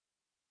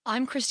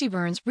I'm Christy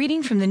Burns,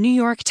 reading from the New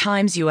York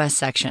Times U.S.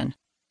 section.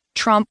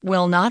 Trump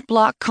will not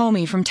block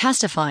Comey from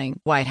testifying,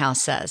 White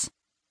House says.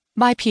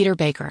 By Peter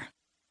Baker.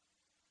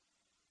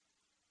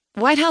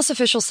 White House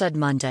officials said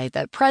Monday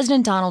that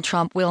President Donald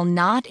Trump will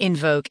not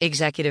invoke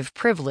executive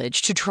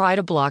privilege to try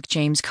to block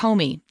James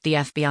Comey, the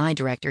FBI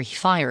director he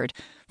fired,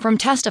 from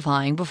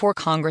testifying before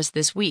Congress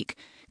this week,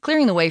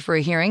 clearing the way for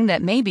a hearing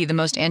that may be the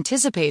most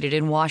anticipated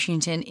in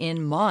Washington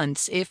in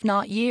months, if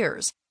not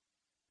years.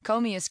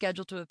 Comey is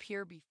scheduled to appear before